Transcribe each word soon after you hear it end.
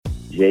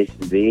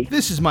Jason B.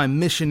 This is my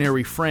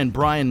missionary friend,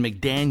 Brian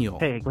McDaniel.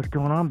 Hey, what's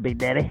going on, Big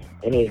Daddy?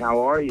 Hey, how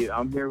are you?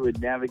 I'm here with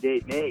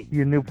Navigate Nate.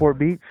 You in Newport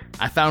Beach?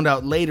 I found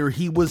out later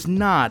he was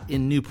not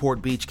in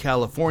Newport Beach,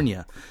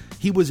 California.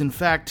 He was, in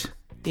fact,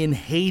 in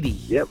Haiti.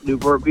 Yep,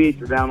 Newport Beach.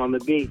 We're down on the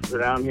beach. We're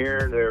down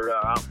here. They're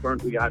out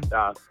front. We got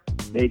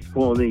Nate's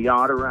pulling the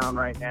yacht around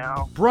right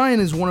now. Brian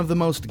is one of the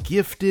most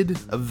gifted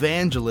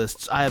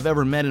evangelists I have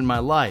ever met in my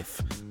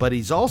life, but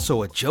he's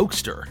also a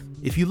jokester.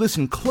 If you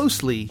listen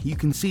closely, you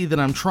can see that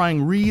I'm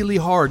trying really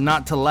hard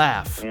not to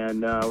laugh.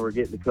 And we're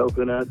getting the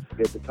coconuts,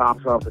 get the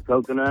tops off the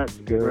coconuts,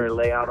 and we're going to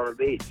lay out on the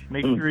beach.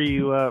 Make sure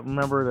you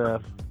remember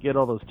to get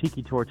all those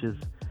tiki torches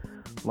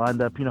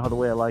lined up. You know how the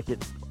way I like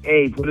it.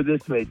 Hey, put it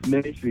this way. It's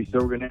ministry, so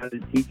we're going to have the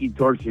tiki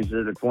torches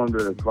that are formed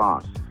at a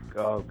cross.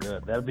 Oh,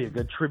 good. That'd be a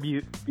good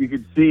tribute. You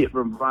can see it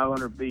from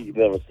 500 feet. You'll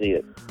be able to see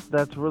it.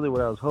 That's really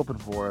what I was hoping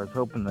for. I was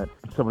hoping that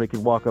somebody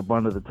could walk up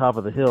onto the top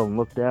of the hill and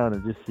look down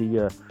and just see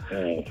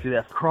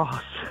that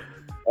cross.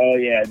 Oh,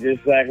 yeah,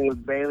 just like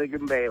with Balak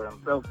and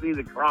Balaam. They'll see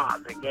the cross.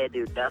 They can't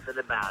do nothing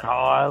about it. Oh,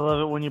 I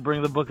love it when you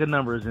bring the book of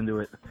Numbers into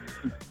it.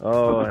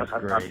 Oh, that's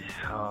great.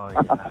 Oh,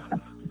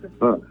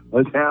 yeah.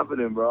 What's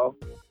happening, bro?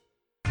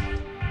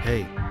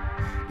 Hey,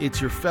 it's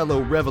your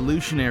fellow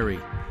revolutionary,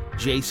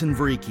 Jason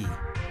Vreeke.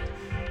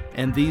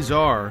 And these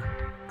are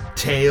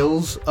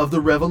Tales of the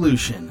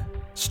Revolution.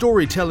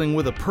 Storytelling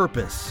with a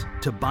purpose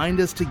to bind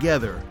us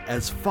together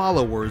as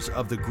followers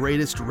of the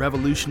greatest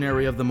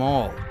revolutionary of them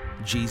all,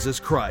 Jesus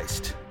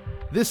Christ.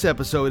 This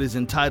episode is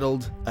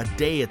entitled A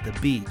Day at the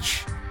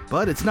Beach,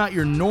 but it's not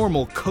your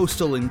normal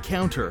coastal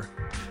encounter,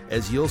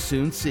 as you'll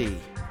soon see.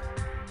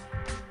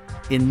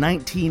 In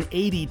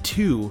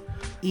 1982,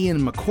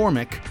 Ian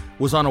McCormick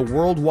was on a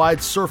worldwide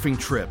surfing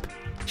trip,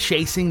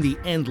 chasing the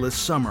endless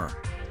summer.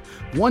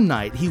 One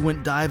night, he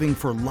went diving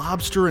for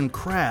lobster and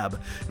crab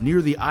near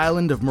the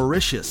island of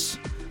Mauritius,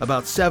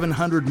 about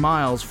 700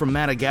 miles from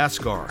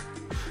Madagascar.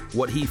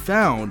 What he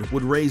found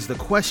would raise the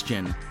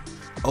question,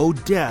 "O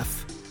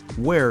death,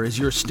 where is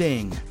your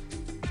sting?"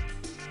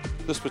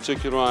 This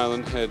particular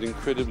island had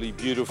incredibly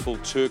beautiful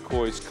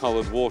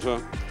turquoise-colored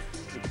water,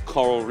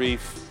 coral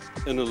reef,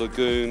 inner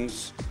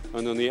lagoons,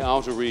 and then the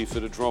outer reef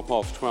at a drop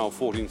off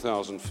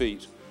 14,000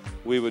 feet.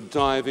 We were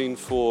diving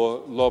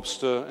for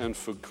lobster and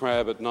for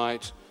crab at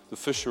night. The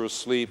fish are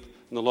asleep,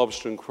 and the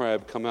lobster and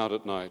crab come out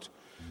at night.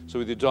 So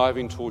with your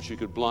diving torch, you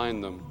could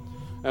blind them.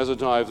 As I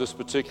dived this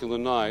particular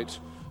night,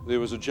 there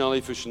was a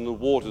jellyfish in the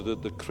water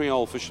that the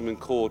Creole fishermen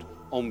called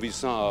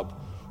envisable,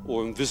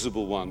 or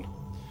invisible one.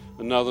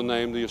 Another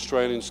name the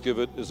Australians give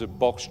it is a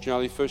box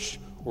jellyfish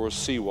or a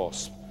sea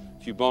wasp.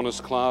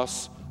 Cubanus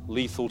class,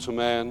 lethal to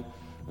man.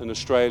 In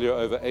Australia,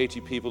 over 80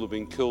 people have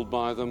been killed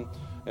by them.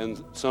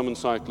 And some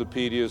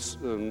encyclopedias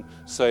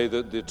say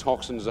that the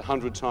toxin is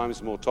 100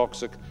 times more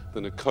toxic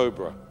than a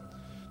cobra.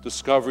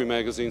 Discovery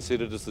magazine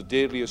said it is the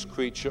deadliest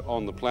creature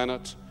on the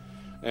planet,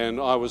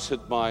 and I was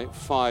hit by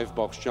 5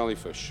 box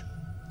jellyfish.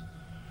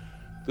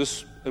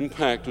 This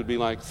impact would be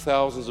like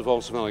thousands of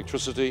volts of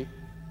electricity.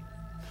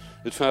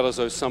 It felt as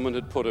though someone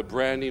had put a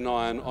branding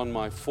iron on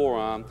my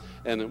forearm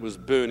and it was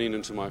burning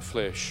into my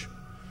flesh.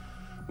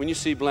 When you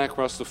see black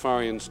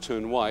Rastafarians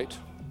turn white,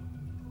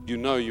 you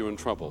know you're in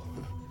trouble.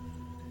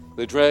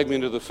 They dragged me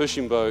into the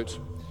fishing boat,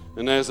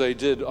 and as they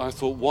did, I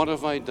thought, what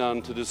have I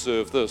done to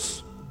deserve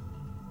this?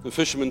 The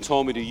fisherman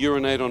told me to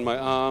urinate on my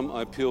arm.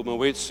 I peeled my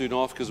wetsuit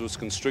off because it was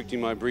constricting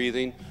my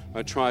breathing.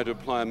 I tried to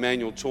apply a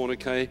manual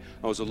tourniquet.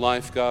 I was a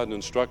lifeguard and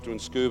instructor in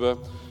scuba,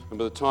 and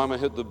by the time I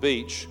hit the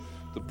beach,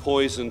 the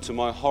poison, to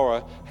my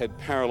horror, had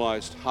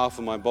paralyzed half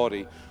of my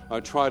body.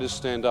 I tried to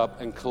stand up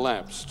and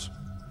collapsed.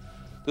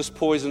 This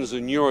poison is a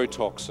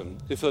neurotoxin.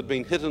 If it had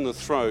been hit in the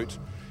throat,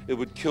 it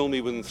would kill me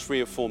within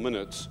 3 or 4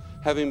 minutes.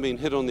 Having been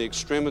hit on the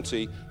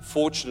extremity,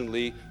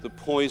 fortunately, the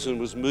poison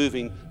was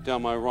moving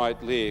down my right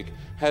leg.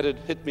 Had it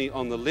hit me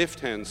on the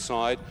left-hand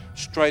side,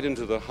 straight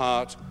into the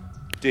heart,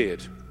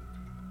 dead.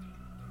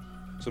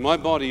 So my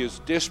body is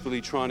desperately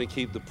trying to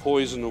keep the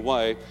poison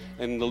away,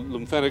 and the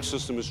lymphatic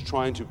system is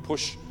trying to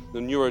push the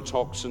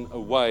neurotoxin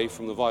away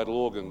from the vital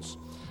organs.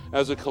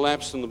 As it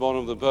collapsed in the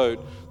bottom of the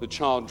boat, the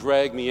child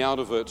dragged me out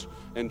of it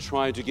and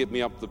tried to get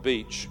me up the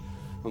beach.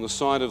 On the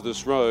side of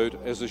this road,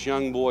 as this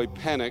young boy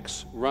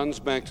panics, runs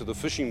back to the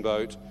fishing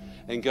boat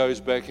and goes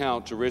back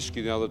out to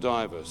rescue the other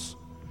divers.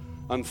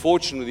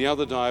 Unfortunately, the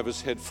other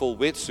divers had full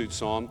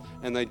wetsuits on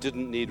and they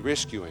didn't need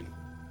rescuing.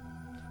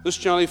 This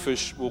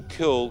jellyfish will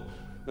kill,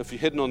 if you're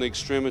hidden on the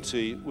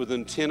extremity,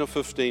 within 10 or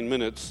 15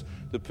 minutes,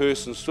 the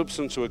person slips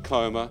into a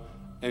coma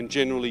and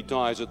generally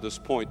dies at this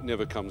point,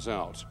 never comes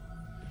out.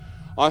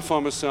 I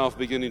find myself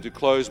beginning to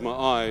close my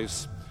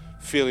eyes,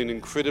 feeling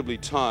incredibly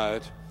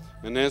tired,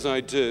 and as I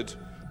did,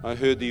 I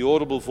heard the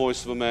audible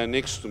voice of a man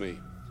next to me.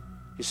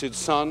 He said,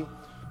 "Son,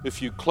 if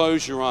you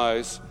close your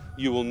eyes,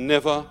 you will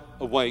never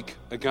awake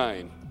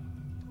again."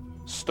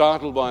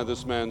 Startled by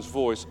this man's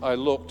voice, I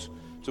looked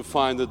to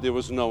find that there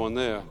was no one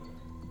there.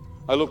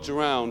 I looked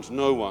around,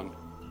 no one.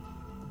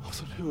 I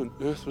thought, who on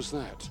earth was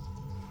that?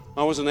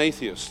 I was an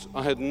atheist.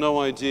 I had no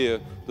idea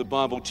the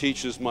Bible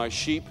teaches my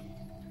sheep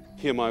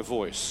hear my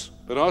voice.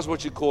 but I was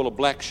what you call a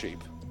black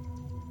sheep.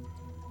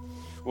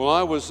 Well,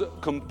 I was a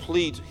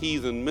complete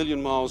heathen,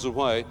 million miles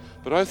away,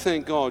 but I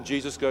thank God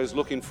Jesus goes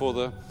looking for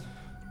the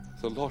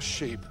lost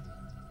sheep.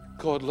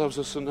 God loves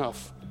us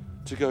enough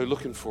to go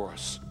looking for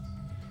us.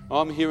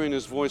 I'm hearing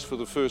his voice for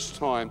the first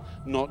time,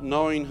 not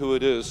knowing who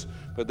it is,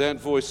 but that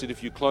voice said,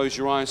 if you close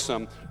your eyes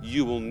some,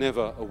 you will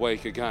never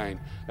awake again.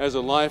 As a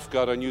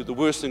lifeguard, I knew the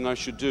worst thing I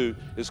should do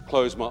is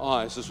close my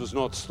eyes. This was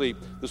not sleep,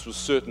 this was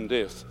certain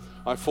death.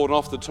 I fought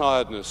off the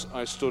tiredness.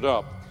 I stood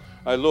up.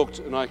 I looked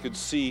and I could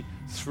see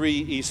 3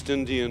 East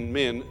Indian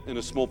men in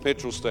a small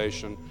petrol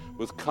station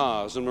with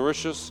cars. In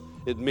Mauritius,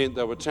 it meant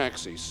they were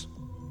taxis.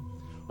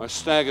 I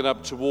staggered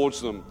up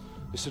towards them.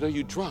 They said, are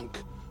you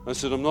drunk? I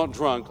said, I'm not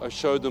drunk. I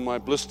showed them my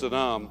blistered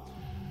arm.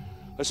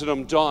 I said,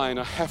 I'm dying.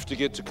 I have to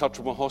get to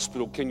Katrama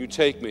Hospital. Can you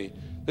take me?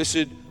 They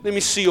said, let me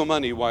see your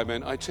money, white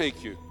man. I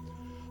take you.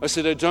 I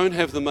said, I don't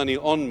have the money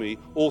on me.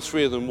 All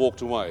 3 of them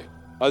walked away.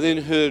 I then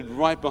heard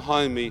right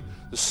behind me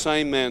the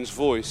same man's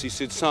voice. He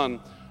said, son,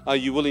 are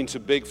you willing to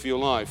beg for your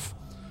life?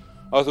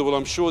 I thought, well,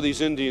 I'm sure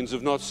these Indians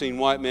have not seen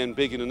white men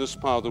begging in this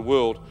part of the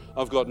world.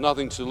 I've got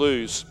nothing to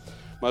lose.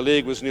 My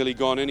leg was nearly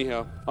gone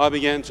anyhow. I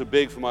began to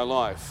beg for my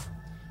life.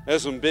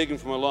 As I'm begging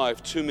for my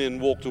life, 2 men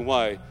walked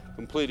away,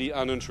 completely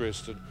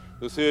uninterested.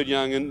 The 3rd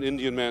young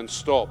Indian man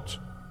stopped.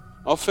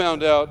 I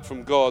found out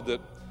from God that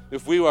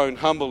if we won't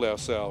humble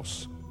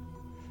ourselves,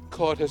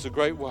 God has a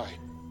great way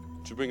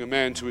to bring a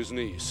man to his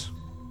knees.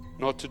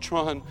 Not to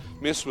try and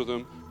mess with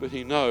him, but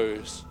he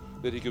knows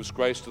that he gives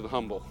grace to the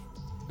humble.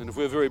 And if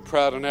we're very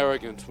proud and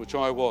arrogant, which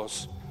I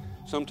was,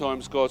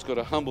 sometimes God's got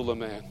to humble a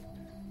man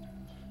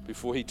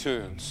before he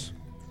turns.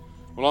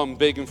 Well, I'm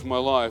begging for my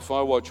life.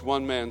 I watch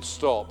one man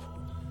stop,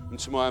 and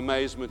to my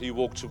amazement, he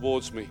walked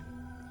towards me.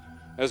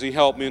 As he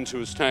helped me into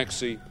his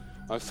taxi,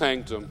 I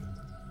thanked him.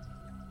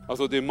 I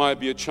thought there might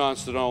be a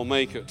chance that I'll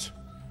make it.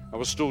 I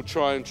was still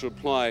trying to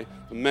apply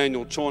a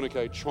manual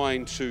tourniquet,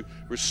 trying to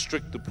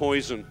restrict the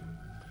poison.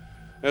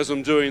 As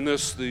I'm doing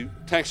this, the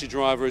taxi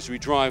driver, as we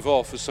drive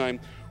off, is saying,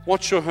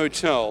 what's your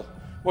hotel?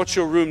 What's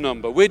your room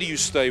number? Where do you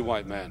stay,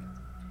 white man?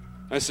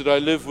 I said, I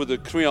live with a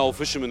Creole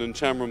fisherman in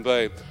Tamarin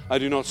Bay. I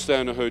do not stay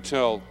in a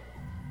hotel.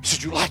 He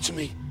said, you lied to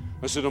me.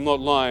 I said, I'm not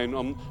lying.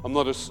 I'm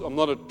not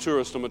a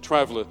tourist. I'm a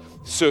traveler.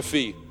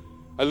 Surfi.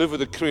 I live with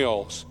the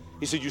Creoles.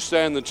 He said, you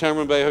stay in the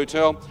Tamarin Bay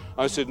Hotel?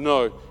 I said,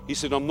 no. He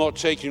said, I'm not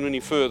taking you any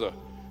further.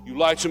 You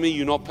lie to me.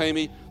 You not pay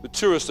me. The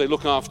tourists, they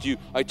look after you.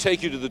 I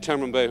take you to the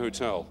Tamarin Bay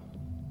Hotel.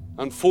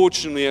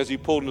 Unfortunately, as he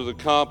pulled into the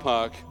car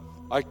park,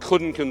 I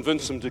couldn't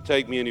convince him to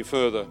take me any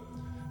further.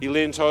 He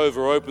leant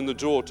over, opened the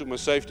door, took my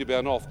safety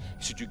band off.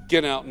 He said, you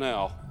get out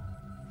now.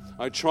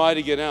 I tried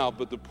to get out,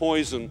 but the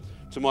poison,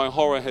 to my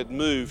horror, had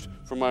moved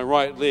from my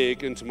right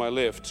leg into my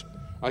left.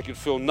 I could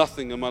feel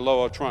nothing in my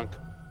lower trunk.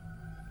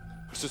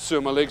 I said,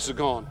 sir, my legs are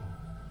gone.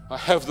 I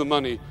have the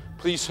money.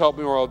 Please help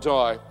me or I'll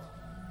die.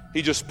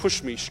 He just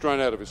pushed me straight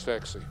out of his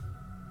taxi.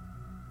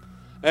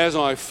 As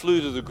I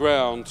flew to the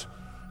ground,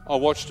 I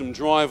watched him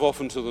drive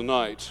off into the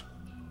night.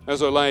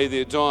 As I lay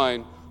there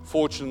dying,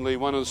 fortunately,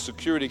 one of the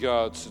security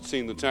guards had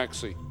seen the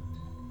taxi.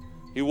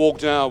 He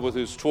walked out with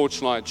his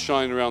torchlight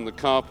shining around the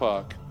car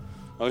park.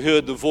 I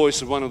heard the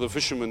voice of one of the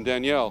fishermen,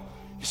 Danielle.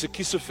 He said,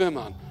 Kisa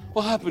Feman,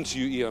 what happened to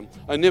you, Ian?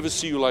 I never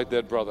see you like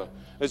that, brother.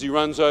 As he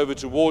runs over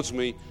towards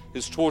me,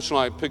 his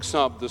torchlight picks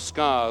up the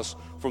scars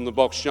from the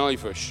box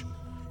jellyfish.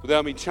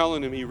 Without me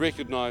telling him, he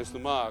recognized the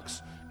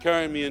marks,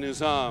 carrying me in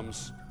his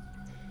arms.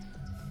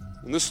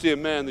 And this dear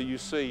man that you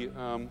see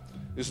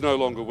is no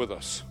longer with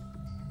us.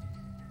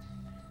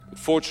 But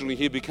fortunately,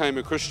 he became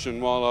a Christian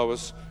while I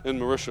was in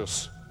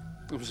Mauritius.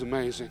 It was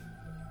amazing.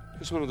 He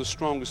was one of the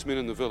strongest men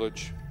in the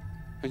village,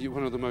 and yet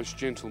one of the most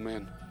gentle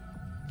men.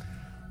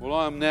 Well,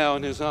 I am now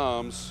in his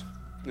arms.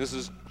 As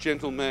this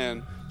gentle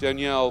man,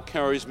 Danielle,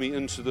 carries me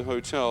into the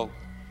hotel.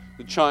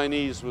 The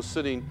Chinese were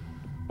sitting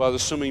by the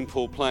swimming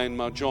pool playing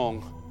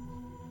mahjong.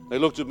 They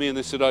looked at me and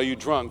they said, are you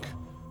drunk?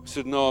 I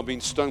said, no, I've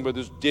been stung by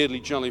this deadly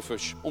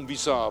jellyfish.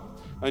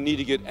 I need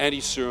to get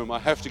anti-serum. I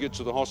have to get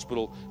to the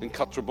hospital in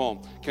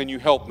Katrabom. Can you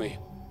help me?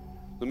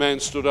 The man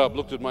stood up,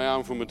 looked at my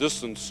arm from a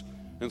distance,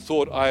 and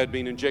thought I had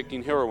been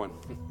injecting heroin.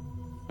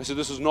 I said,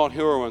 this is not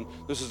heroin.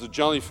 This is the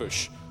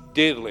jellyfish.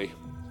 Deadly.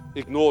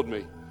 Ignored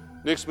me.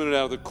 Next minute,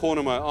 out of the corner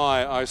of my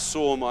eye, I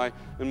saw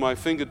in my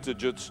finger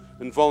digits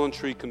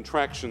involuntary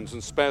contractions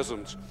and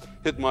spasms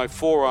hit my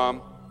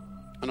forearm,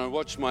 and I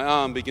watched my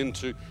arm begin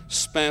to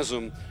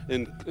spasm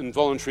in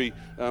involuntary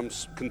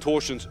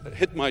contortions,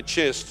 hit my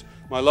chest.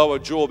 My lower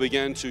jaw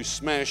began to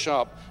smash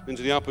up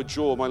into the upper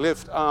jaw. My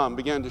left arm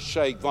began to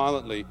shake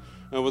violently,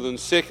 and within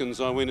seconds,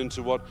 I went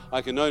into what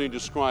I can only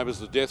describe as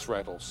the death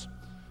rattles.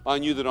 I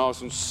knew that I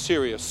was in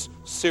serious,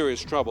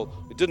 serious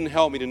trouble. It didn't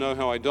help me to know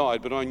how I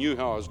died, but I knew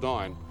how I was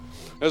dying.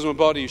 As my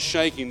body is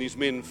shaking, these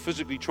men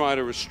physically try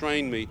to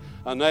restrain me.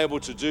 Unable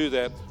to do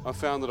that, I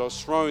found that I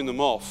was throwing them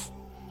off.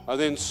 I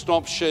then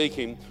stopped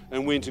shaking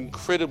and went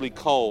incredibly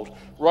cold.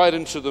 Right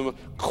into the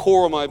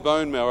core of my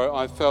bone marrow,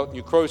 I felt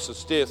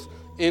necrosis, death,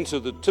 enter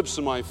the tips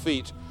of my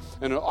feet,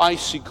 and an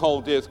icy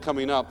cold death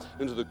coming up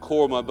into the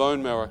core of my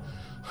bone marrow.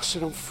 I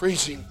said, I'm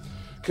freezing.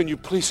 Can you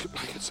please get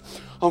blankets?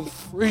 I'm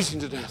freezing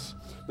to death.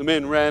 The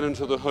men ran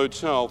into the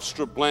hotel,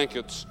 stripped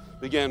blankets,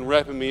 began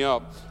wrapping me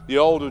up. The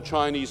older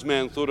Chinese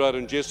man thought I'd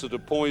ingested a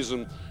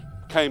poison,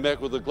 came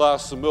back with a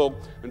glass of milk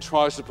and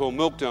tries to pour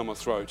milk down my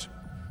throat.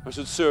 I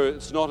said, sir,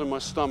 it's not in my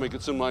stomach,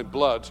 it's in my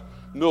blood.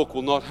 Milk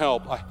will not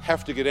help. I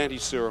have to get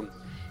anti-serum.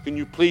 Can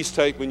you please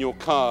take me in your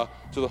car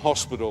to the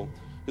hospital?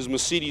 His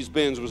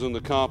Mercedes-Benz was in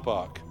the car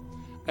park.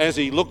 As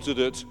he looked at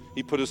it,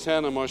 he put his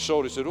hand on my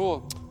shoulder. He said,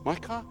 oh, my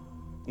car?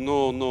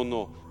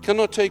 No.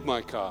 Cannot take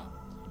my car.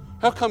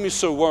 How come you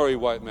so worried,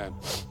 white man?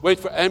 Wait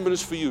for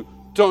ambulance for you.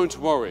 Don't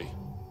worry.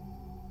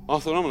 I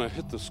thought, I'm going to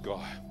hit this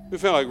guy. It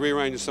felt like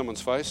rearranging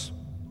someone's face.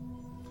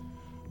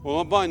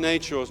 Well, by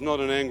nature, I was not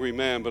an angry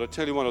man, but I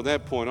tell you what, at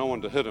that point, I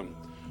wanted to hit him.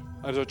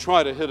 As I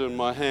tried to hit him,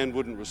 my hand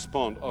wouldn't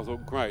respond. I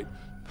thought, great,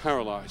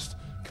 paralyzed.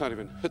 Can't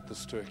even hit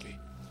this turkey.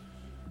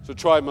 So I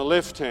tried my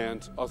left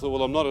hand. I thought,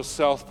 well, I'm not a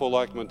southpaw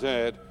like my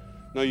dad.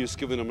 No use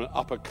giving him an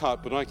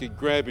uppercut, but I could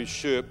grab his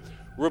shirt,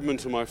 rip him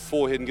into my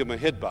forehead, and give him a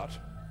headbutt.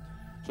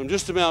 So I'm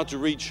just about to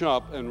reach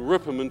up and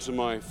rip him into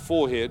my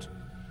forehead,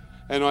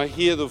 and I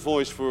hear the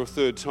voice for a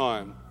third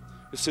time.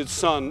 It said,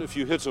 son, if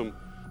you hit him,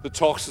 the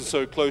toxin's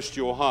so close to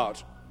your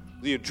heart,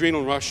 the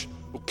adrenal rush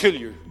will kill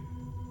you.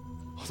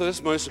 I thought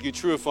that's most likely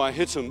true. If I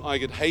hit him, I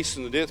could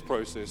hasten the death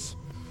process.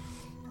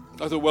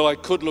 I thought, well, I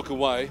could look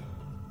away,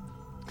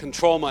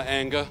 control my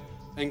anger,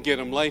 and get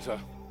him later.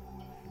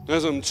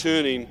 As I'm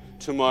turning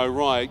to my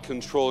right,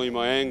 controlling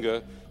my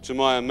anger, to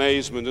my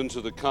amazement,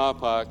 into the car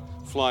park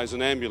flies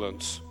an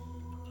ambulance.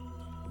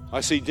 I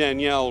see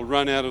Danielle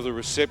run out of the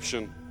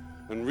reception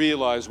and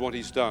realize what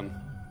he's done.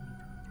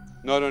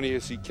 Not only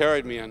has he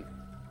carried me in,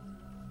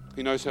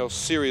 he knows how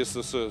serious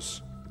this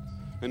is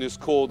and has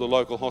called the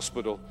local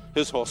hospital,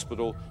 his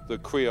hospital, the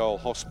Creole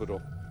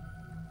Hospital.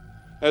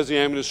 As the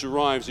ambulance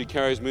arrives, he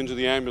carries me into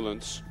the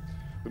ambulance.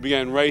 We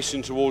began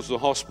racing towards the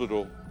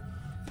hospital.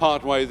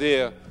 Partway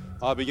there,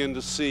 I begin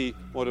to see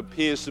what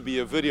appears to be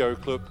a video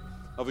clip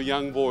of a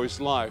young boy's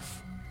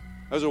life.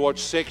 As I watch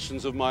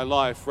sections of my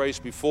life race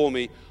before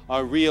me, I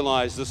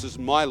realize this is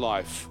my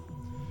life.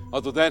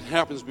 Although that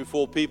happens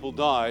before people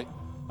die,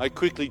 I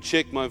quickly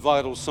checked my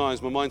vital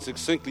signs. My mind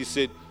succinctly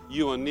said,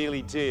 you are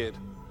nearly dead.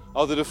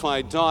 Or that if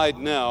I died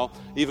now,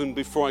 even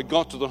before I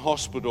got to the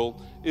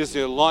hospital, is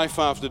there life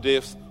after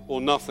death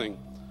or nothing?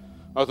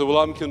 I thought, well,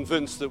 I'm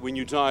convinced that when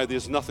you die,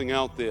 there's nothing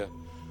out there.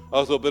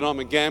 I thought, but I'm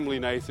a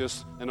gambling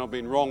atheist, and I've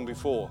been wrong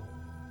before.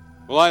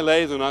 Well, I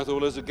lay there and I thought,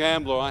 well, as a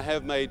gambler, I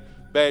have made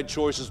bad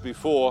choices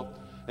before,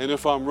 and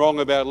if I'm wrong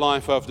about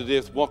life after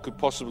death, what could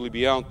possibly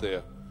be out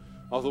there?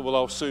 I thought, well,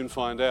 I'll soon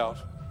find out.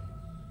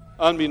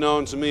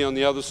 Unbeknown to me, on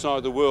the other side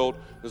of the world,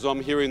 as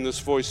I'm hearing this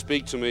voice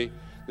speak to me,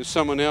 there's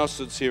someone else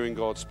that's hearing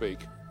God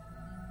speak.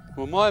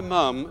 Well, my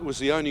mum was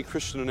the only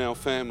Christian in our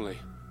family.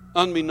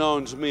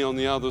 Unbeknown to me, on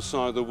the other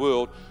side of the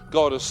world,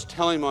 God is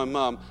telling my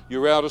mum,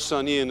 your eldest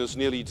son Ian is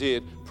nearly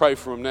dead, pray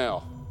for him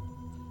now.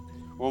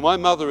 Well, my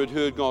mother had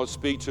heard God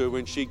speak to her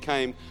when she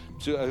came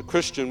to a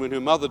Christian when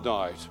her mother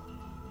died.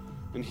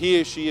 And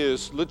here she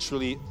is,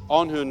 literally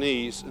on her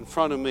knees in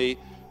front of me.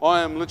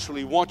 I am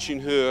literally watching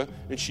her,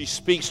 and she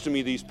speaks to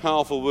me these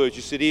powerful words.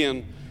 She said,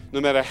 Ian,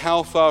 no matter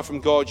how far from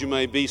God you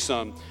may be,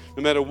 son,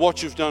 no matter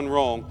what you've done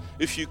wrong,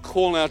 if you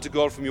call out to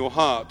God from your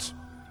heart,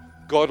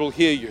 God will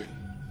hear you,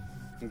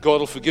 and God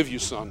will forgive you,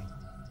 son.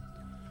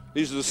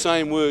 These are the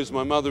same words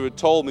my mother had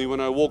told me when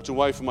I walked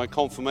away from my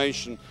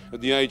confirmation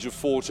at the age of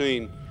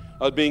 14.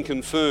 I'd been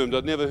confirmed.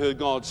 I'd never heard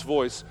God's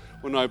voice.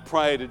 When I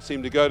prayed, it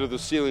seemed to go to the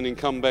ceiling and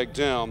come back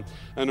down.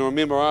 And I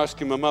remember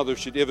asking my mother if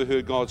she'd ever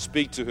heard God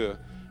speak to her.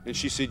 And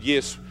she said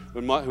yes,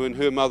 when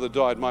her mother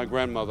died, my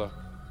grandmother.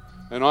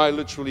 And I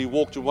literally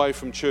walked away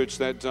from church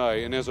that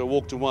day. And as I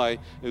walked away,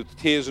 with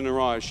tears in her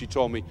eyes, she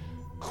told me,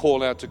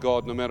 call out to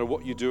God no matter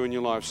what you do in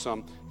your life,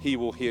 son. He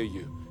will hear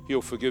you.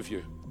 He'll forgive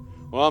you.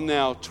 Well, I'm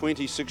now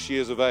 26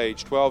 years of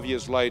age, 12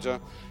 years later,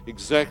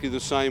 exactly the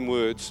same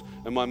words,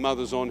 and my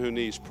mother's on her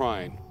knees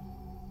praying.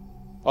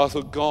 I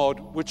thought,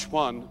 God, which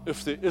one?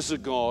 If there is a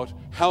God,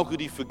 how could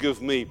he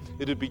forgive me?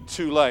 It'd be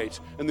too late.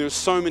 And there's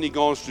so many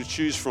gods to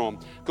choose from.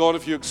 God,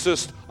 if you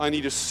exist, I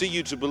need to see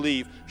you to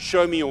believe.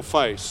 Show me your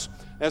face.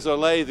 As I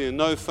lay there,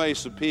 no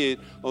face appeared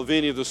of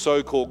any of the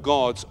so-called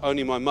gods,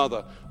 only my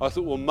mother. I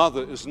thought, well,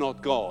 mother is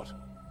not God.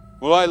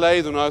 Well, I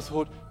lay there and I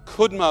thought,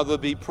 could mother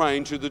be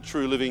praying to the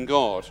true living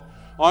God?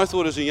 I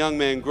thought as a young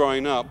man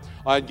growing up,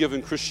 I had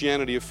given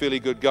Christianity a fairly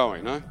good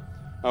going.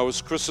 I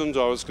was christened,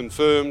 I was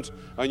confirmed,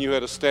 I knew how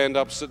to stand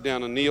up, sit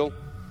down and kneel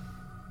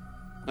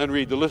and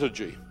read the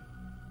liturgy.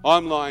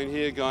 I'm lying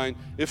here going,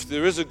 if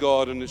there is a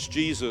God and it's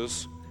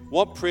Jesus,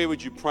 what prayer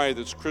would you pray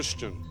that's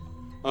Christian?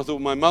 I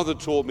thought my mother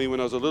taught me when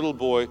I was a little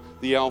boy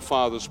the Our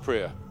Father's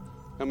prayer.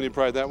 How many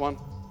prayed that one?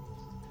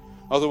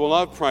 I thought, well,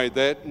 I've prayed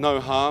that, no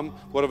harm,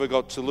 what have I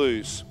got to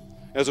lose?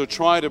 As I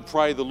tried to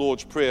pray the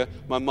Lord's Prayer,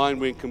 my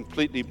mind went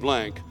completely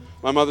blank.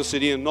 My mother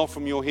said, Ian, not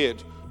from your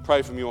head,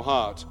 pray from your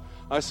heart.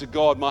 I said,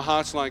 God, my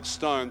heart's like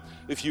stone.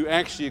 If you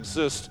actually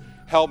exist,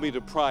 help me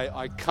to pray.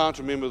 I can't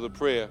remember the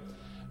prayer.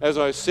 As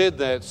I said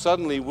that,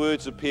 suddenly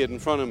words appeared in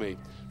front of me.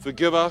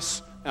 Forgive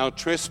us our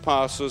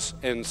trespasses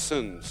and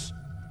sins.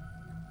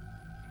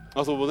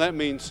 I thought, well, that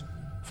means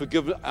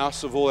forgive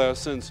us of all our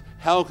sins.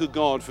 How could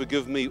God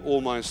forgive me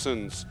all my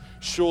sins?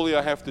 Surely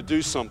I have to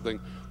do something.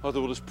 I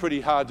thought, well, it's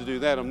pretty hard to do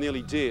that. I'm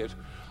nearly dead.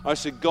 I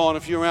said, God,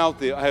 if you're out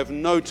there, I have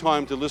no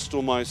time to list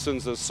all my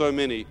sins. There's so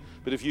many.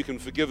 But if you can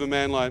forgive a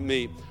man like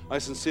me, I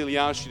sincerely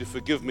ask you to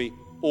forgive me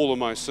all of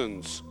my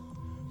sins.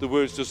 The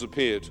words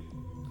disappeared.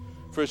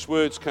 Fresh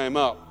words came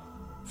up.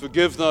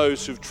 Forgive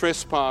those who've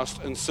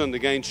trespassed and sinned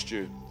against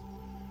you.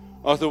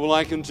 I thought, well,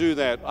 I can do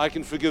that. I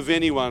can forgive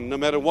anyone, no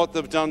matter what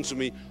they've done to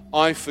me.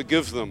 I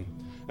forgive them.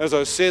 As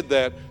I said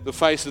that, the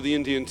face of the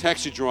Indian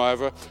taxi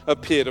driver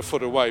appeared a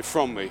foot away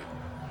from me.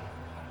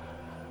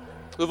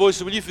 The voice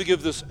said, will you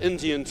forgive this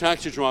Indian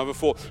taxi driver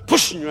for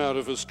pushing you out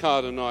of his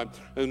car tonight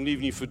and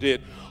leaving you for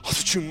dead? I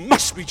thought, you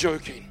must be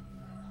joking.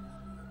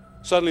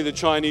 Suddenly the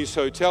Chinese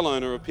hotel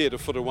owner appeared a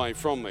foot away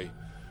from me.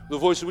 The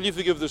voice said, will you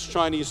forgive this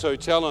Chinese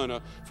hotel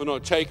owner for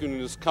not taking you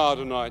in his car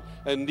tonight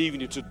and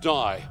leaving you to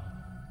die?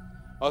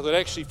 I thought,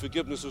 actually,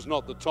 forgiveness was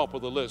not the top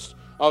of the list.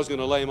 I was going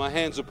to lay my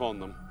hands upon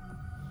them.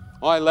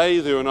 I lay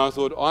there and I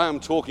thought, I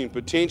am talking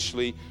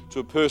potentially to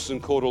a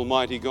person called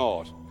Almighty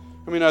God.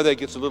 I mean, that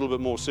gets a little bit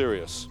more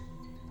serious.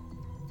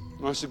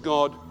 And I said,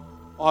 God,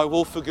 I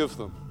will forgive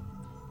them.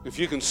 If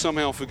you can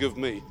somehow forgive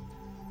me,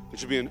 it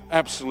should be an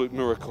absolute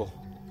miracle.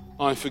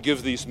 I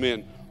forgive these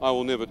men. I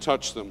will never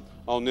touch them.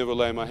 I'll never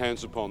lay my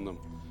hands upon them.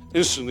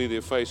 Instantly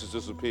their faces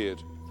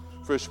disappeared.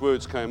 Fresh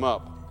words came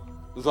up.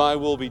 Thy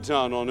will be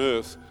done on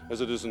earth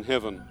as it is in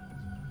heaven.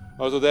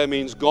 I thought that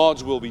means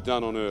God's will be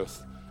done on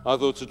earth. I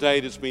thought to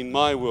date it's been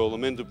my will.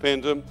 I'm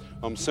independent,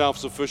 I'm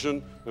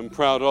self-sufficient, and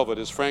proud of it.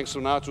 As Frank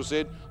Sinatra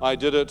said, I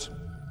did it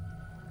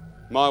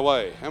my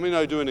way. How many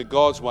know doing it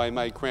God's way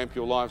may cramp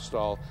your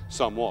lifestyle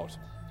somewhat?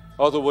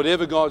 I thought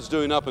whatever God's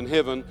doing up in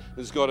heaven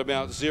has got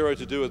about zero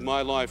to do with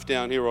my life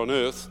down here on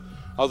earth.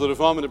 I thought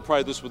if I'm going to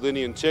pray this with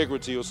any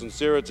integrity or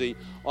sincerity,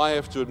 I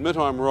have to admit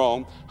I'm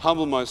wrong,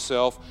 humble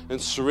myself, and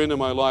surrender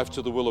my life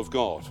to the will of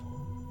God.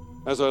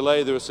 As I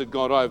lay there, I said,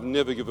 God, I have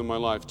never given my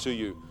life to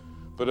you.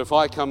 But if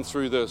I come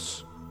through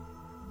this,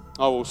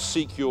 I will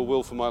seek your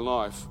will for my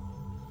life.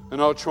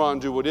 And I'll try and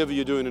do whatever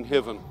you're doing in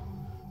heaven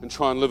and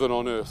try and live it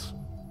on earth.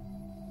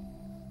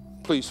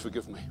 Please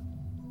forgive me.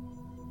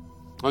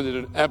 I did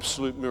an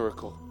absolute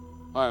miracle.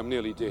 I am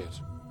nearly dead.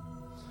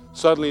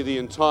 Suddenly the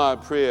entire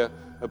prayer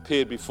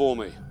appeared before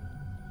me.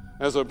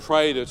 As I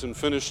prayed it and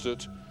finished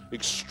it,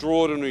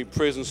 extraordinary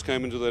presence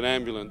came into that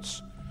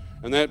ambulance,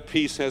 and that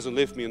peace hasn't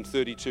left me in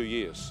 32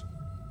 years.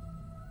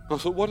 I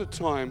thought, what a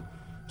time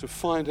to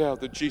find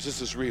out that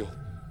Jesus is real.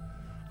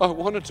 I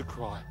wanted to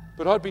cry,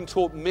 but I'd been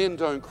taught men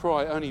don't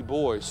cry, only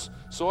boys,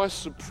 so I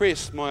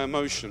suppressed my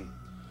emotion.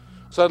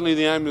 Suddenly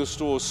the ambulance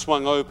doors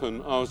swung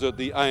open. I was at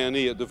the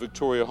A&E at the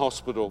Victoria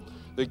Hospital.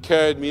 They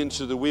carried me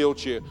into the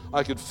wheelchair.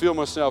 I could feel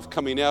myself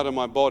coming out of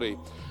my body.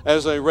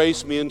 As they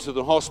raced me into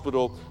the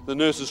hospital, the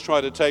nurses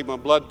tried to take my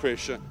blood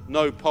pressure,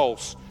 no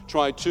pulse.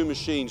 Tried 2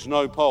 machines,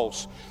 no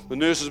pulse. The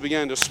nurses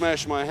began to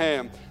smash my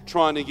hand,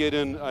 trying to get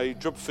in a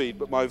drip feed,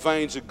 but my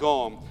veins are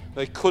gone.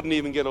 They couldn't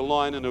even get a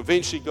line in.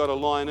 Eventually got a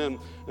line in,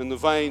 and the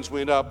veins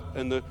went up,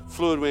 and the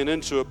fluid went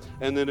into it,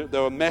 and then they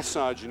were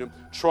massaging it,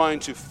 trying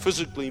to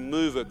physically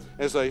move it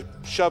as they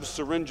shoved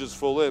syringes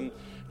full in,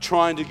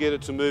 trying to get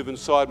it to move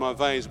inside my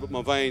veins, but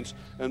my veins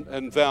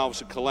and valves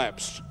had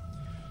collapsed.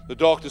 The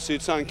doctor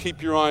said, son,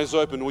 keep your eyes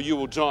open or you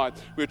will die.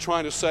 We're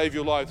trying to save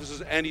your life. This is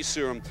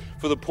anti-serum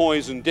for the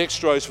poison,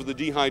 dextrose for the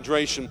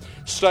dehydration.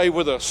 Stay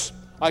with us.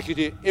 I could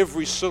hear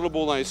every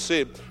syllable they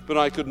said, but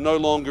I could no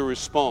longer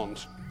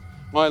respond.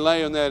 I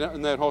lay in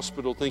that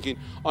hospital thinking,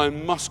 I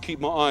must keep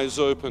my eyes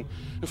open.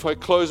 If I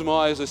close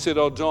my eyes, they said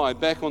I'll die.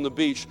 Back on the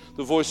beach,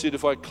 the voice said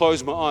if I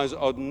close my eyes,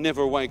 I'd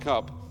never wake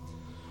up.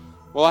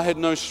 Well, I had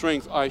no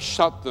strength. I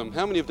shut them.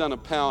 How many have done a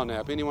power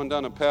nap? Anyone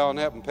done a power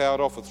nap and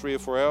powered off for 3 or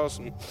 4 hours?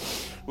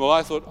 Well,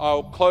 I thought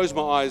I'll close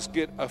my eyes,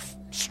 get a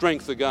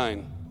strength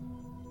again.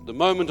 The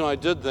moment I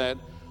did that,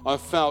 I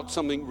felt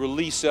something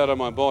release out of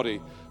my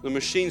body. The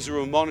machines that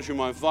were monitoring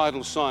my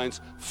vital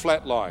signs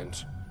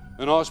flatlined,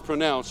 and I was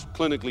pronounced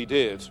clinically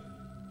dead.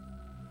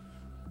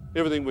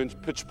 Everything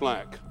went pitch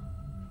black.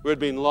 Where I'd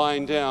been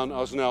lying down, I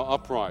was now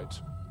upright.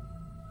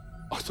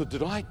 I thought,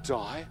 did I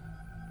die?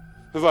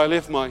 Have I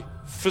left my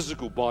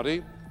physical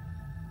body?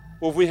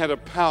 Or have we had a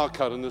power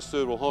cut in this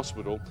third world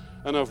hospital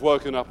and I've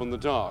woken up in the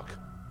dark?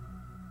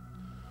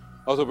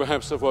 I thought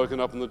perhaps I've woken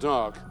up in the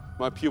dark.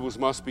 My pupils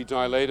must be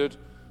dilated.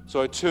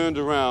 So I turned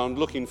around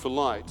looking for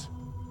light.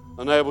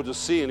 Unable to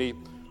see any.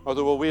 I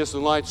thought, well, where's the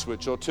light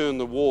switch? I'll turn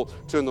the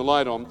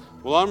light on.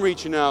 Well, I'm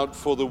reaching out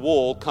for the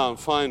wall, can't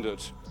find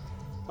it.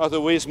 I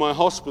thought, where's my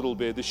hospital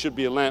bed? There should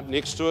be a lamp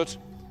next to it.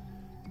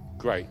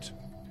 Great.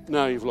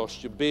 Now you've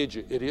lost your bed,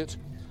 you idiot.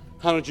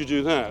 How did you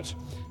do that?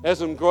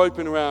 As I'm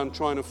groping around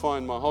trying to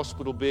find my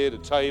hospital bed, a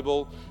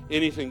table,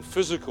 anything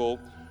physical,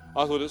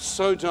 I thought it's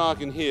so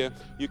dark in here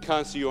you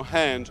can't see your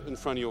hand in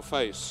front of your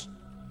face.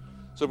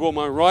 So I brought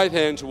my right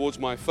hand towards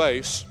my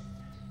face,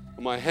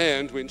 and my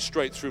hand went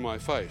straight through my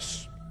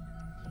face.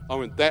 I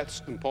went,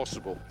 that's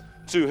impossible.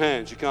 2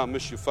 hands, you can't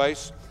miss your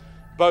face.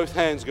 Both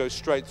hands go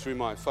straight through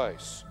my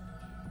face.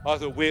 I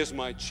thought, where's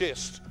my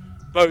chest?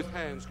 Both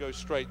hands go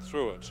straight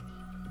through it.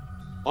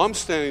 I'm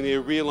standing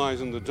there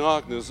realizing the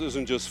darkness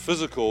isn't just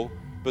physical,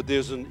 but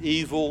there's an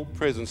evil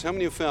presence. How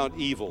many have found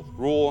evil,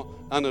 raw,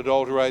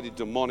 unadulterated,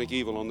 demonic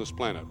evil on this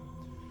planet?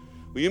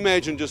 Will you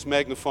imagine just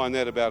magnifying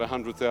that about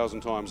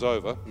 100,000 times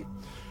over?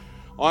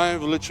 I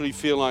literally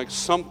feel like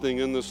something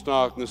in this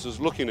darkness is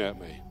looking at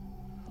me.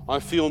 I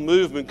feel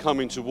movement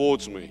coming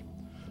towards me.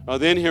 I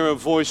then hear a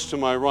voice to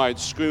my right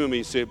scream at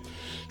me, said,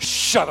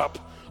 "Shut up!"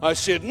 I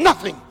said,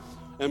 "Nothing!"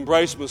 and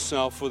braced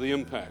myself for the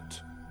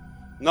impact.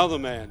 Another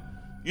man,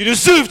 "You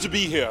deserve to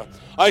be here."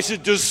 I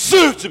said,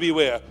 "Deserve to be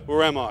where?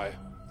 Where am I?"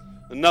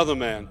 Another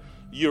man,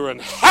 "You're in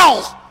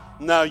hell!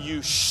 Now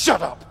you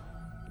shut up."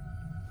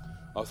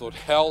 I thought,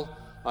 hell?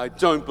 I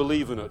don't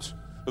believe in it.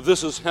 If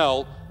this is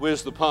hell,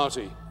 where's the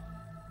party?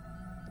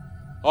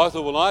 I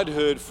thought, well, I'd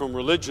heard from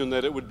religion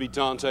that it would be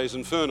Dante's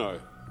Inferno.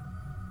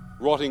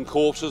 Rotting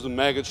corpses and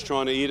maggots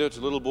trying to eat it,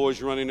 little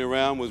boys running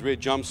around with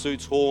red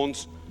jumpsuits,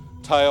 horns,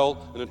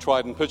 tail, and a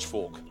trident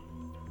pitchfork.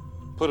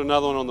 Put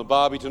another one on the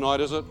Barbie tonight,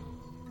 is it?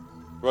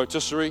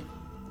 Rotisserie.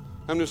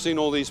 How many have seen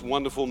all these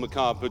wonderful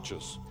macabre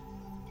pictures?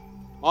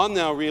 I'm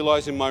now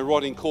realizing my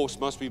rotting corpse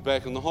must be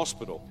back in the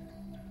hospital.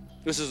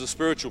 This is a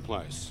spiritual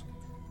place.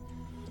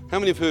 How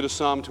many have heard of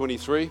Psalm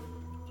 23?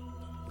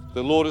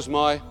 The Lord is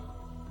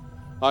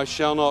I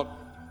shall not,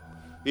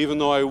 even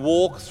though I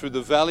walk through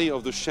the valley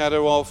of the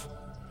shadow of,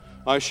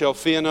 I shall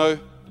fear no,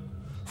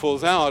 for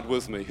thou art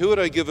with me. Who had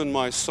I given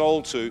my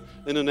soul to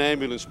in an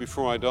ambulance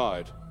before I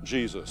died?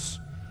 Jesus.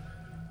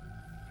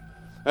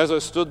 As I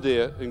stood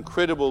there,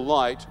 incredible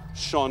light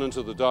shone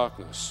into the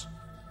darkness.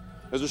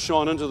 As it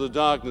shone into the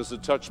darkness,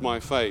 it touched my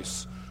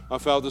face. I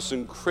felt this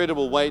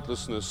incredible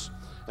weightlessness,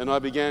 and I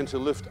began to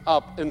lift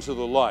up into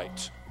the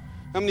light.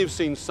 How many have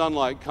seen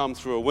sunlight come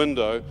through a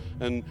window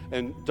and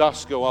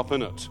dust go up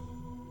in it?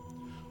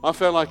 I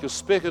felt like a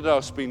speck of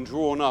dust being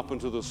drawn up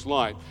into this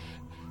light.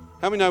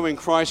 How many know when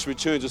Christ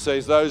returns, it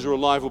says those who are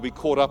alive will be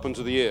caught up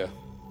into the air?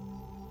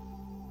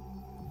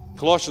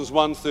 Colossians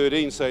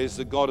 1:13 says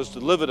that God has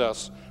delivered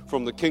us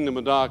from the kingdom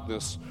of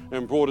darkness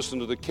and brought us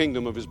into the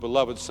kingdom of his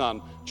beloved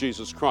Son,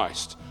 Jesus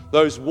Christ.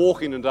 Those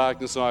walking in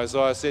darkness,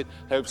 Isaiah said,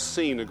 have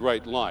seen a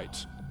great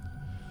light.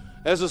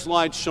 As this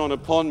light shone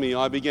upon me,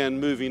 I began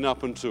moving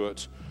up into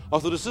it. I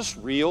thought, is this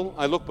real?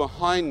 I looked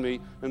behind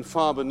me, and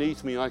far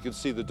beneath me I could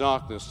see the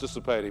darkness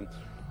dissipating.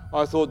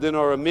 I thought, then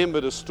I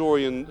remembered a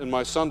story in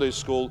my Sunday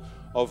school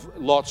of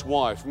Lot's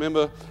wife.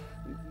 Remember,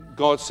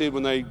 God said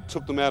when they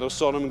took them out of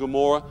Sodom and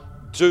Gomorrah,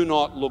 do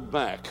not look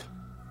back.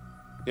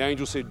 The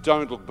angel said,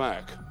 don't look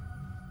back.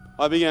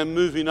 I began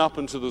moving up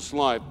into this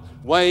light.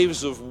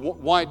 Waves of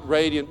white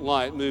radiant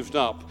light moved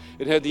up.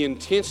 It had the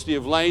intensity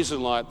of laser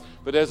light,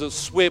 but as it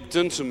swept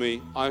into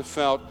me, I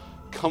felt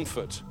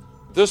comfort.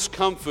 This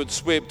comfort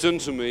swept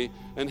into me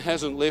and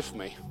hasn't left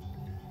me.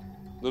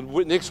 The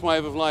next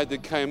wave of light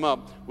that came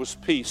up was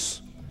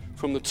peace.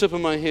 From the tip of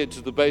my head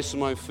to the base of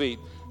my feet,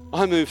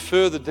 I moved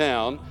further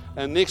down,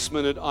 and next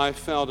minute I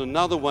felt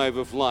another wave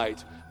of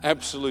light,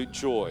 absolute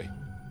joy.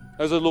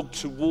 As I looked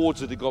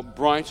towards it, it got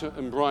brighter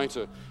and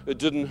brighter. It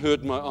didn't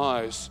hurt my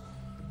eyes.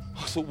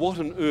 I thought, what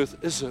on earth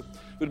is it?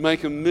 It would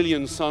make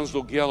 1,000,000 suns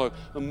look yellow,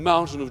 a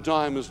mountain of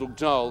diamonds look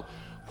dull.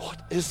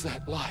 What is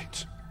that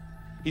light?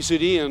 He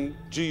said, Ian,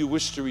 do you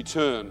wish to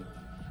return?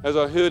 As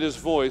I heard his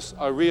voice,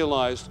 I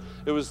realized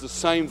it was the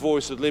same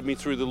voice that led me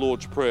through the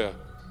Lord's Prayer.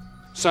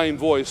 Same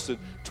voice that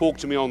talked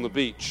to me on the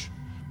beach.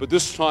 But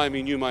this time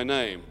he knew my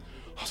name.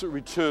 I said,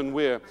 return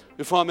where?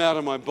 If I'm out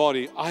of my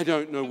body, I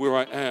don't know where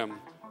I am.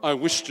 I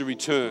wish to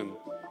return.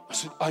 I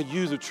said, are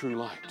you the true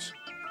light?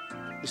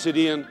 He said,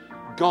 Ian,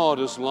 God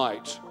is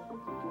light,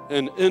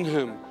 and in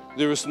him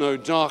there is no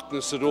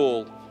darkness at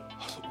all.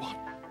 I thought, what?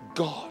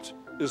 God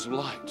is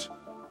light.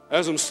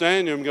 As I'm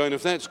standing there, I'm going,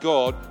 if that's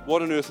God,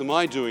 what on earth am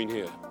I doing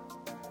here?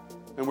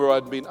 And where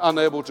I'd been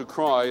unable to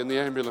cry in the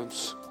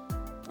ambulance,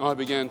 I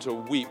began to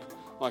weep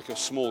like a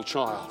small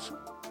child.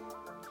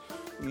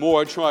 The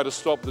more I tried to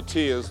stop the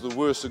tears, the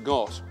worse it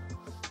got.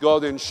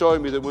 God then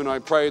showed me that when I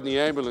prayed in the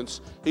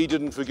ambulance, he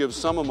didn't forgive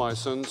some of my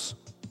sins.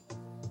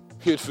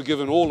 He had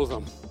forgiven all of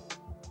them.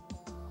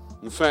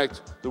 In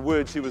fact, the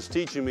words he was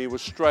teaching me were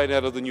straight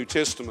out of the New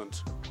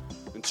Testament.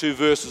 In 2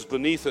 verses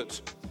beneath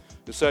it,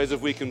 it says,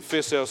 if we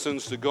confess our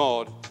sins to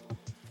God,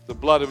 the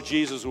blood of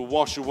Jesus will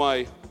wash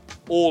away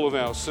all of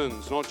our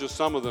sins, not just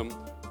some of them,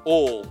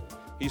 all.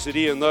 He said,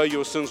 Ian, though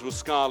your sins were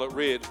scarlet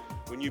red,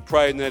 when you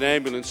prayed in that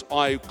ambulance,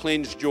 I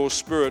cleansed your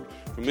spirit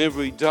from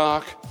every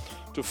dark,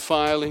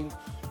 defiling,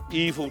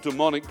 evil,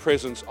 demonic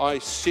presence. I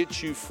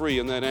set you free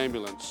in that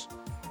ambulance.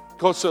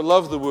 God so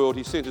loved the world,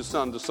 he sent his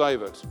Son to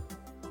save it.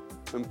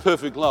 And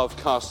perfect love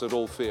cast out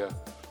all fear.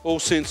 All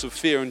sense of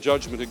fear and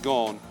judgment had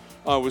gone.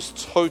 I was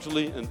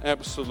totally and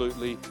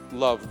absolutely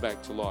loved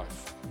back to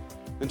life.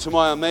 And to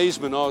my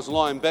amazement, I was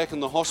lying back in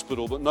the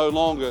hospital, but no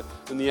longer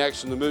in the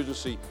accident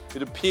emergency.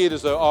 It appeared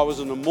as though I was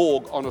in a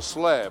morgue on a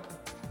slab.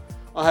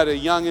 I had a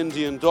young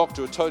Indian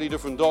doctor, a totally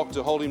different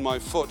doctor, holding my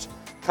foot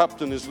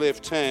cupped in his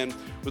left hand.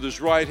 With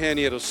his right hand,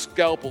 he had a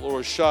scalpel or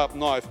a sharp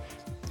knife.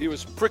 He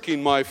was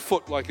pricking my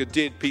foot like a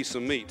dead piece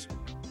of meat.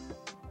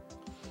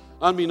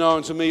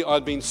 Unbeknown to me,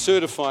 I'd been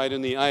certified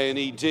in the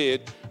A&E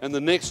dead, and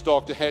the next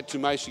doctor had to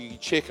basically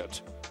check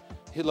it.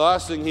 The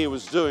last thing he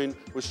was doing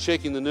was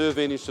checking the nerve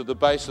endings to the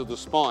base of the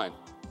spine.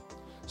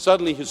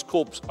 Suddenly his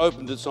corpse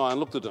opened its eye and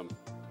looked at him.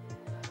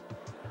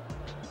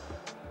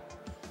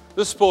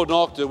 This poor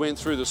doctor went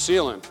through the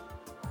ceiling.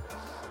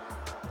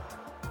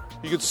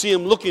 You could see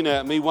him looking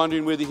at me,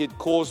 wondering whether he had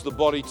caused the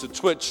body to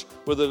twitch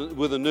with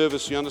a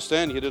nervous, you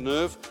understand, he had a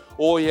nerve,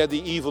 or he had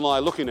the evil eye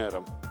looking at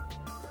him.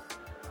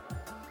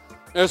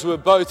 As we're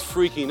both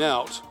freaking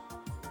out,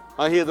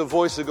 I hear the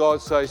voice of God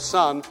say,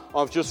 "Son,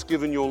 I've just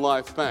given your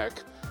life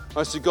back."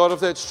 I said, "God, if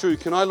that's true,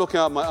 can I look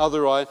out my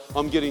other eye?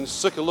 I'm getting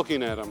sick of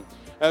looking at him."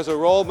 As I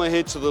rolled my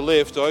head to the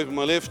left, I opened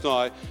my left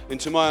eye, and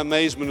to my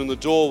amazement in the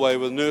doorway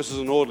were nurses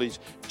and orderlies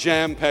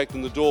jam-packed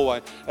in the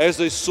doorway. As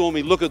they saw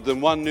me look at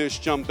them, one nurse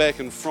jumped back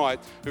in fright.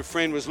 Her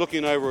friend was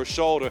looking over her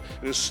shoulder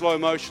and in slow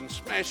motion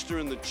smashed her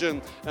in the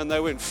chin, and they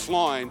went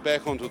flying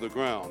back onto the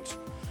ground.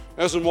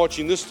 As I'm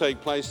watching this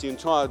take place, the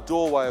entire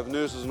doorway of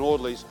nurses and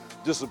orderlies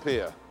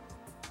disappear.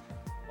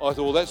 I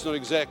thought, well, that's not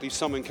exactly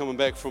someone coming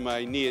back from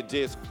a near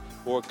death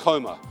or a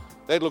coma.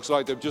 That looks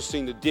like they've just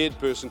seen a dead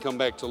person come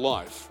back to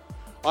life.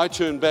 I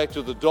turned back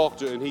to the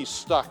doctor, and he's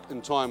stuck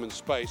in time and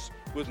space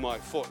with my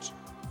foot.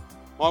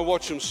 I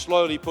watched him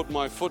slowly put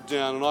my foot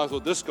down, and I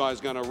thought, this guy's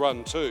going to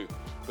run too.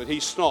 But he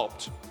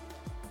stopped.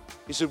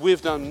 He said,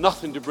 "We've done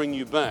nothing to bring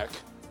you back.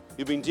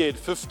 You've been dead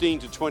 15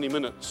 to 20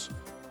 minutes.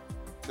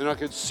 And I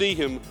could see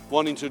him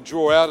wanting to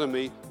draw out of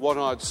me what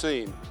I'd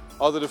seen.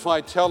 I thought if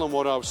I tell him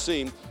what I've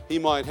seen, he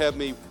might have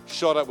me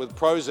shot up with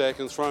Prozac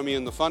and throw me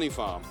in the funny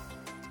farm.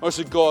 I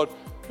said, "God,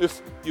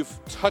 if you've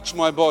touched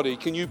my body,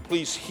 can you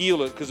please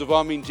heal it? Because if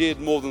I've been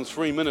dead more than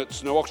 3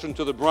 minutes, no oxygen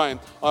to the brain,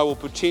 I will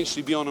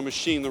potentially be on a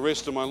machine the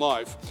rest of my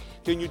life.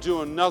 Can you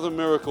do another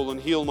miracle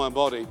and heal my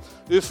body?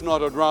 If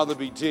not, I'd rather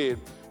be dead.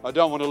 I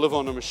don't want to live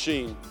on a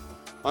machine."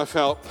 I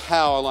felt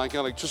power like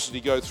electricity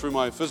go through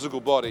my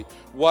physical body,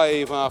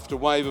 wave after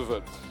wave of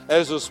it.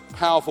 As this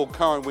powerful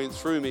current went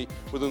through me,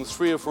 within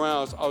 3 or 4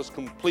 hours, I was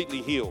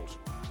completely healed.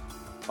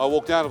 I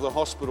walked out of the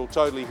hospital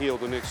totally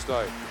healed the next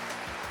day.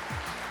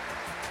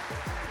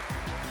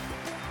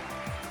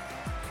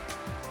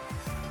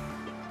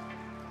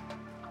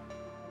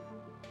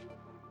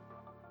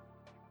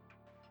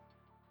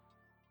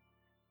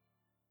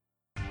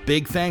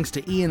 Big thanks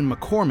to Ian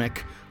McCormick.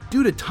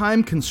 Due to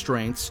time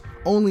constraints,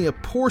 only a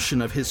portion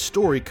of his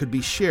story could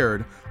be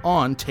shared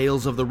on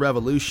Tales of the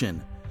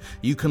Revolution.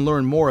 You can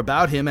learn more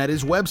about him at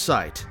his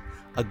website,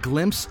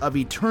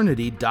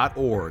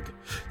 aglimpseofeternity.org.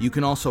 You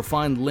can also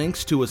find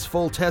links to his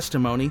full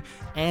testimony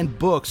and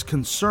books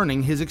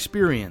concerning his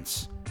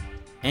experience.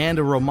 And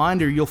a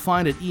reminder you'll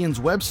find at Ian's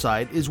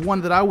website is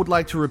one that I would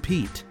like to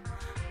repeat.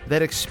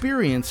 That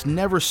experience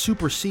never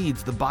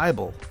supersedes the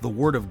Bible, the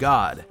Word of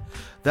God.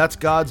 That's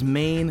God's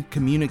main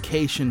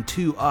communication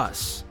to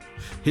us.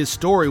 His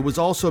story was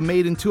also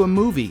made into a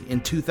movie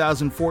in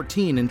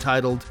 2014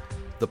 entitled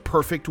The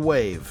Perfect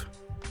Wave.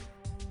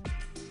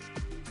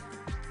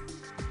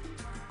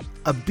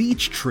 A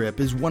beach trip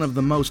is one of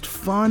the most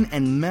fun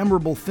and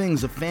memorable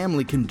things a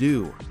family can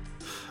do.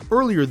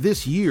 Earlier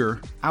this year,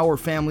 our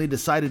family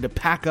decided to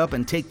pack up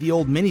and take the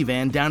old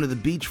minivan down to the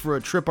beach for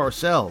a trip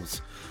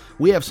ourselves.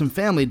 We have some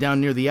family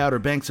down near the Outer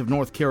Banks of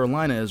North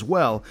Carolina as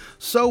well,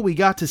 so we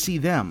got to see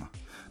them.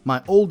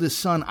 My oldest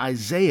son,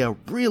 Isaiah,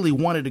 really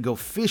wanted to go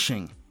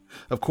fishing.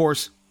 Of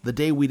course, the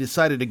day we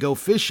decided to go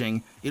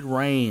fishing, it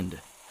rained.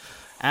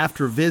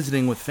 After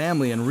visiting with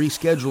family and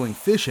rescheduling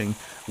fishing,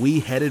 we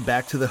headed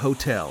back to the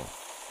hotel.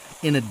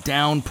 In a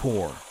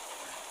downpour.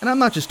 And I'm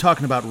not just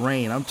talking about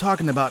rain, I'm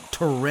talking about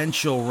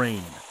torrential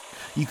rain.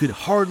 You could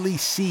hardly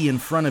see in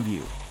front of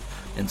you.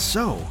 And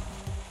so,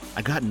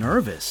 I got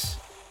nervous.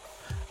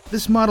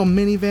 This model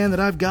minivan that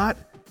I've got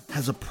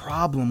has a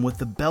problem with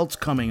the belts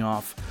coming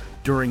off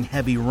during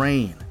heavy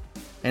rain,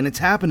 and it's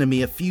happened to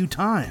me a few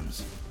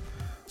times.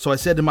 So I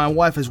said to my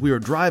wife as we were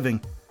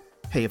driving,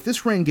 "Hey, if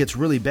this rain gets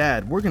really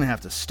bad, we're going to have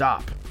to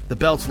stop. The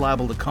belt's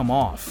liable to come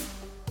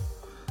off."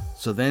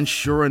 So then,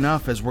 sure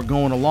enough, as we're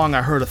going along,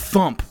 I heard a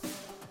thump,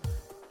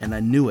 and I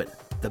knew it.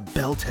 The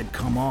belt had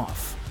come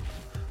off.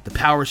 The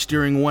power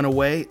steering went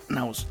away, and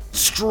I was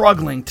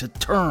struggling to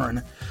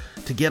turn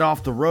to get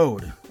off the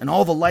road, and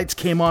all the lights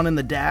came on in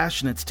the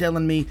dash, and it's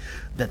telling me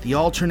that the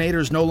alternator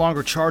is no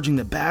longer charging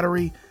the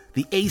battery.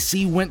 The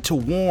AC went to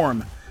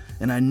warm,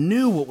 and I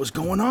knew what was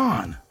going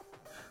on.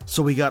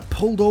 So we got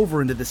pulled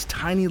over into this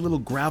tiny little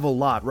gravel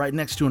lot right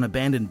next to an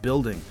abandoned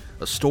building,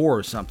 a store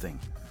or something.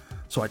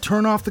 So I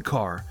turn off the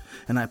car,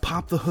 and I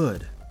pop the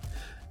hood,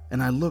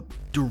 and I look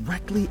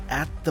directly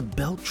at the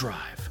belt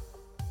drive.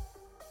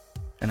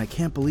 And I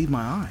can't believe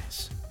my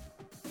eyes.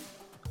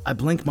 I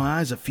blink my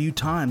eyes a few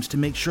times to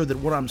make sure that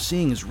what I'm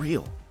seeing is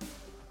real.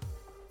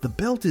 The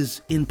belt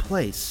is in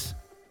place,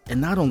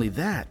 and not only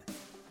that,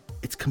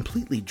 it's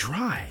completely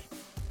dry.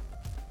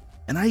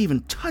 And I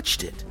even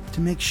touched it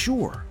to make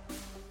sure.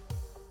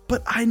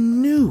 But I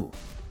knew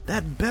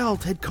that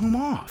belt had come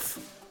off.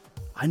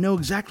 I know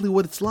exactly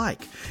what it's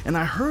like, and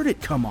I heard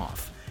it come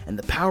off, and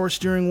the power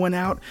steering went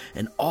out,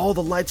 and all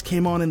the lights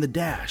came on in the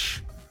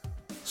dash.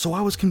 So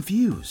I was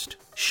confused,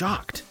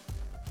 shocked.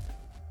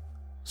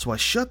 So I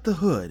shut the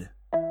hood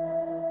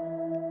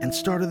and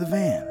started the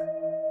van.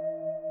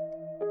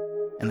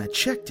 And I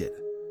checked it.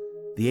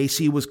 The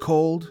AC was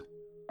cold,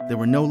 there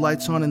were no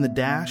lights on in the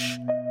dash,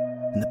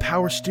 and the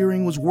power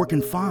steering was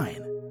working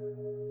fine.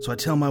 So I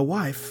tell my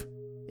wife,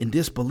 in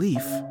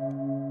disbelief,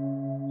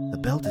 the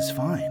belt is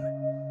fine,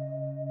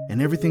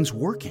 and everything's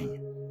working.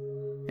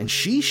 And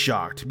she's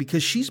shocked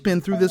because she's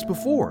been through this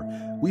before.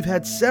 We've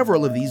had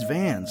several of these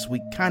vans.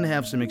 We kind of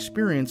have some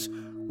experience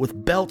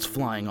with belts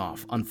flying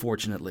off,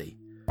 unfortunately.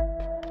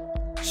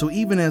 So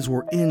even as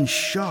we're in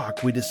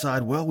shock, we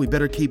decide, well, we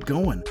better keep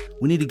going.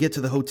 We need to get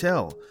to the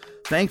hotel.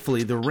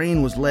 Thankfully, the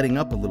rain was letting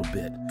up a little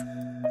bit.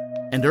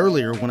 And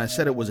earlier, when I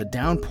said it was a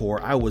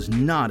downpour, I was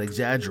not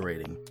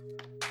exaggerating.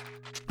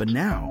 But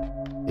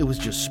now, it was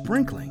just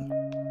sprinkling.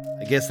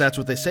 I guess that's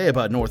what they say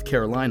about North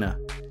Carolina.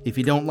 If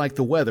you don't like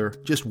the weather,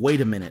 just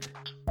wait a minute.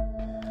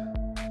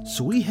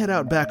 So we head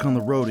out back on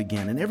the road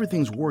again, and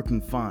everything's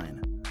working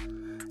fine.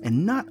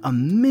 And not a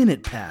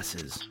minute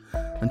passes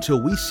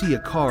until we see a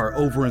car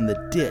over in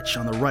the ditch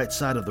on the right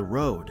side of the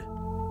road.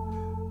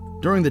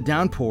 During the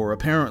downpour,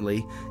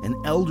 apparently, an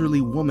elderly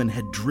woman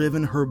had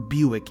driven her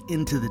Buick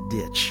into the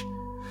ditch.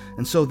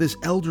 And so this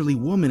elderly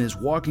woman is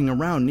walking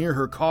around near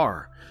her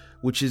car,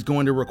 which is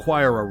going to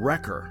require a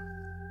wrecker.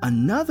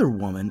 Another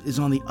woman is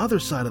on the other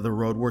side of the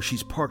road where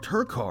she's parked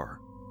her car.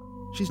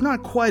 She's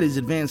not quite as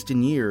advanced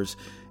in years,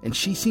 and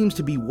she seems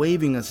to be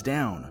waving us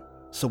down.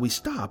 So we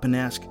stop and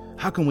ask,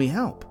 how can we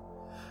help?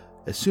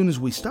 As soon as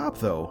we stop,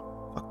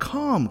 though, a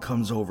calm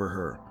comes over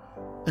her,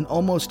 an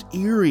almost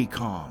eerie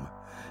calm,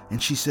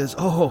 and she says,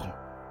 "Oh,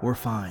 we're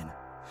fine.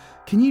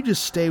 Can you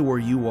just stay where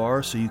you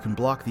are so you can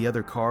block the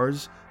other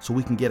cars so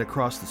we can get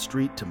across the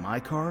street to my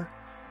car?"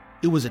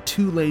 It was a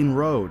 2-lane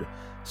road,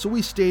 so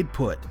we stayed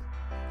put.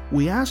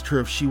 We asked her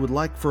if she would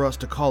like for us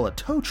to call a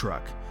tow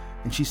truck,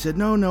 and she said,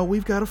 no,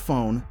 we've got a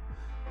phone.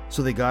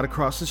 So they got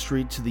across the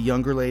street to the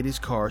younger lady's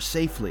car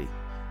safely,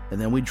 and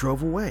then we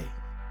drove away.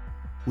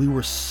 We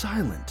were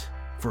silent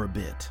for a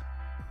bit,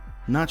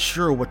 not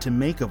sure what to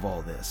make of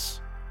all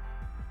this.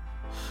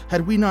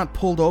 Had we not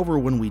pulled over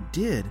when we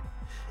did,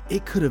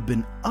 it could have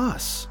been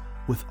us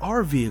with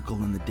our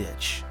vehicle in the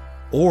ditch,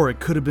 or it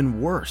could have been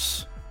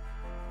worse.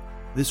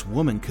 This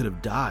woman could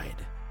have died.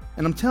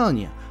 And I'm telling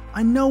you,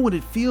 I know what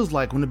it feels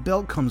like when a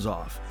belt comes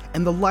off,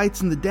 and the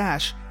lights in the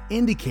dash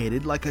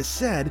indicated, like I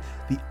said,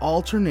 the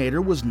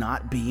alternator was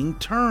not being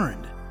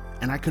turned.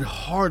 And I could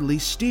hardly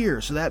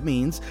steer, so that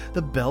means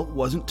the belt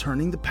wasn't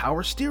turning the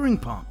power steering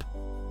pump.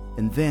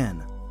 And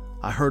then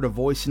I heard a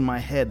voice in my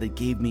head that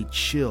gave me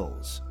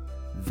chills,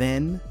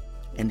 then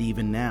and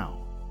even now.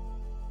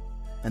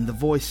 And the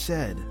voice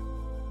said,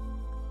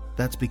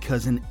 "That's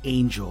because an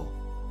angel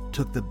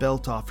took the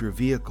belt off your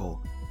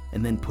vehicle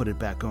and then put it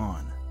back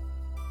on."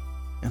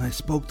 And I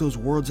spoke those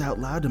words out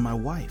loud to my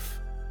wife.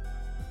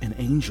 An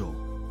angel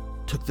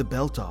took the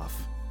belt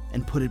off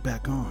and put it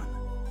back on.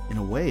 In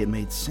a way, it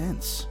made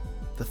sense.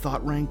 The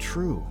thought rang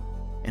true,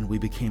 and we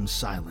became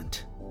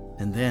silent,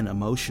 and then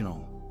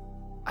emotional.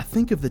 I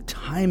think of the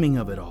timing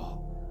of it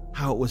all,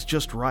 how it was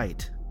just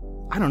right.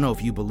 I don't know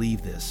if you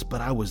believe this, but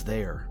I was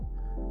there,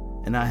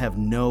 and I have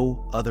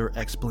no other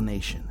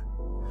explanation.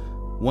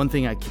 One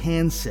thing I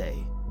can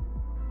say,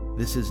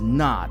 this is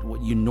not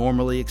what you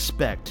normally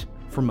expect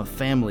from a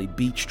family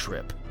beach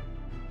trip.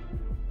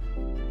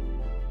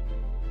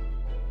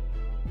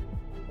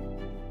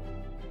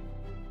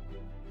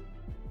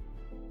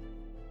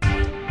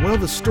 Well,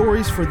 the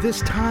stories for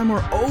this time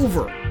are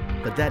over,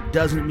 but that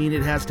doesn't mean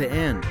it has to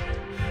end.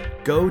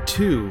 Go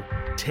to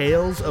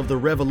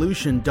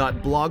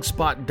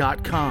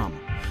talesoftherevolution.blogspot.com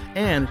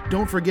and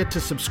don't forget to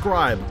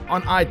subscribe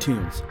on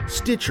iTunes,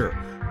 Stitcher,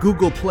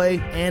 Google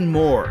Play, and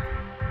more.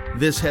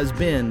 This has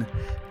been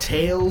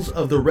Tales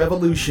of the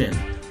Revolution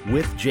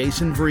with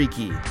Jason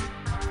Vreeke.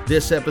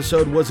 This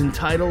episode was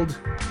entitled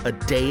A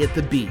Day at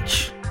the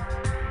Beach.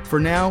 For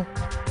now,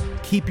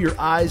 keep your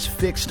eyes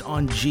fixed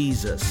on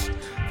Jesus,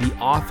 the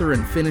author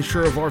and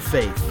finisher of our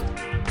faith,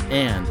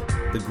 and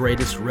the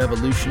greatest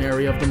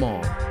revolutionary of them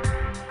all.